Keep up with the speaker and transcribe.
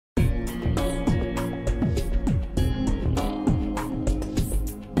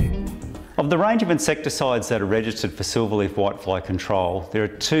Of the range of insecticides that are registered for silverleaf whitefly control, there are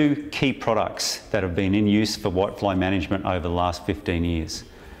two key products that have been in use for whitefly management over the last 15 years.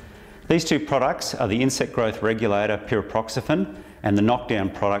 These two products are the insect growth regulator pyriproxyfen and the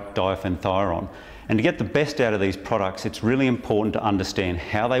knockdown product diafenthiuron. And to get the best out of these products, it's really important to understand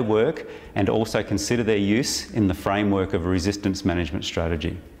how they work and also consider their use in the framework of a resistance management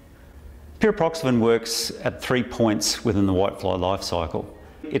strategy. Pyriproxyfen works at 3 points within the whitefly life cycle.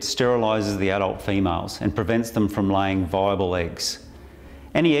 It sterilises the adult females and prevents them from laying viable eggs.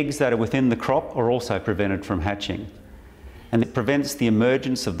 Any eggs that are within the crop are also prevented from hatching. And it prevents the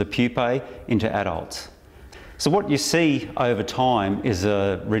emergence of the pupae into adults. So what you see over time is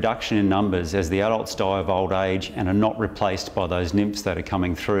a reduction in numbers as the adults die of old age and are not replaced by those nymphs that are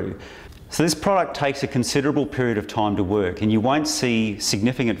coming through. So this product takes a considerable period of time to work, and you won't see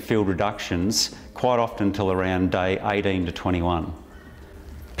significant field reductions quite often until around day 18 to 21.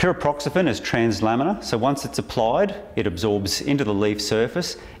 Pyriproxyfen is translaminar, so once it's applied, it absorbs into the leaf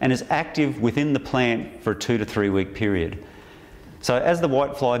surface and is active within the plant for a 2 to 3 week period. So as the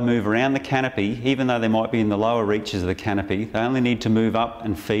whitefly move around the canopy, even though they might be in the lower reaches of the canopy, they only need to move up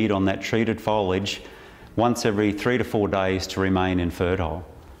and feed on that treated foliage once every 3 to 4 days to remain infertile.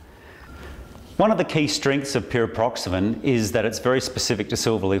 One of the key strengths of pyriproxyfen is that it's very specific to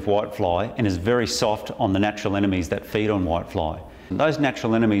silverleaf whitefly and is very soft on the natural enemies that feed on whitefly. Those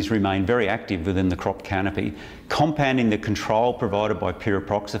natural enemies remain very active within the crop canopy, compounding the control provided by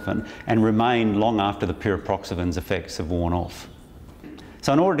pyriproxyfen and remain long after the pyriproxyfen's effects have worn off.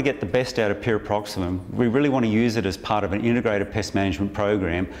 So in order to get the best out of pyriproxyfen, we really want to use it as part of an integrated pest management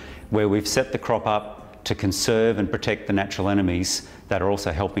program where we've set the crop up to conserve and protect the natural enemies that are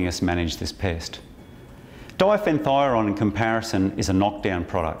also helping us manage this pest. Diafenthiuron, in comparison, is a knockdown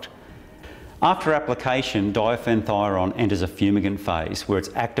product. After application, diafenthiuron enters a fumigant phase where it's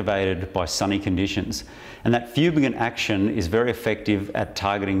activated by sunny conditions, and that fumigant action is very effective at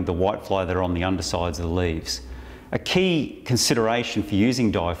targeting the whitefly that are on the undersides of the leaves. A key consideration for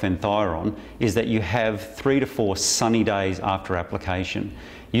using diafenthiuron is that you have 3 to 4 sunny days after application.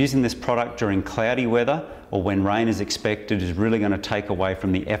 Using this product during cloudy weather or when rain is expected is really going to take away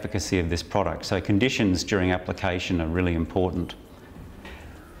from the efficacy of this product, so conditions during application are really important.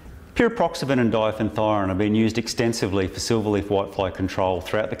 Pyriproxyfen and diafenthiuron have been used extensively for silverleaf whitefly control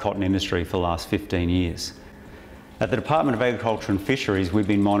throughout the cotton industry for the last 15 years. At the Department of Agriculture and Fisheries, we've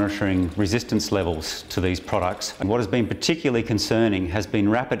been monitoring resistance levels to these products, and what has been particularly concerning has been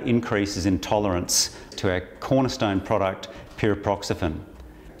rapid increases in tolerance to our cornerstone product, pyriproxyfen.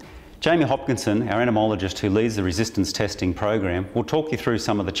 Jamie Hopkinson, our entomologist who leads the resistance testing program, will talk you through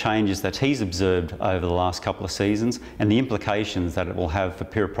some of the changes that he's observed over the last couple of seasons and the implications that it will have for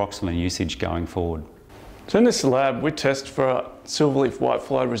pyriproxyfen usage going forward. So in this lab, we test for silverleaf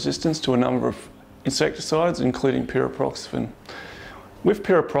whitefly resistance to a number of insecticides, including pyriproxyfen. With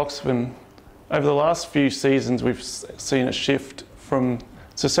pyriproxyfen, over the last few seasons, we've seen a shift from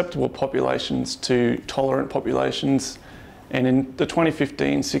susceptible populations to tolerant populations. And in the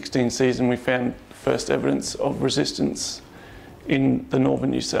 2015-16 season, we found first evidence of resistance in the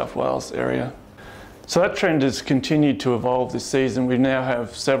northern New South Wales area. So that trend has continued to evolve this season. We now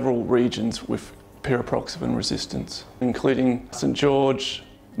have several regions with pyriproxyfen resistance, including St George,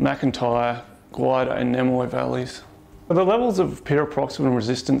 McIntyre, Guida and Nemoy valleys. The levels of pyriproxyfen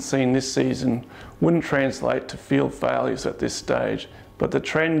resistance seen this season wouldn't translate to field failures at this stage, but the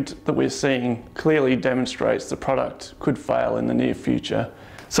trend that we're seeing clearly demonstrates the product could fail in the near future.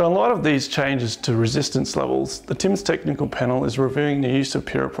 So in light of these changes to resistance levels, the TIMS technical panel is reviewing the use of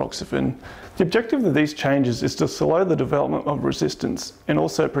pyriproxyfen. The objective of these changes is to slow the development of resistance and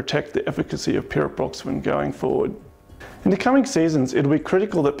also protect the efficacy of pyriproxyfen going forward. In the coming seasons, it will be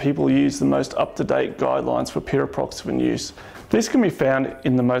critical that people use the most up-to-date guidelines for pyriproxyfen use. These can be found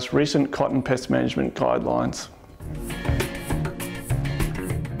in the most recent cotton pest management guidelines.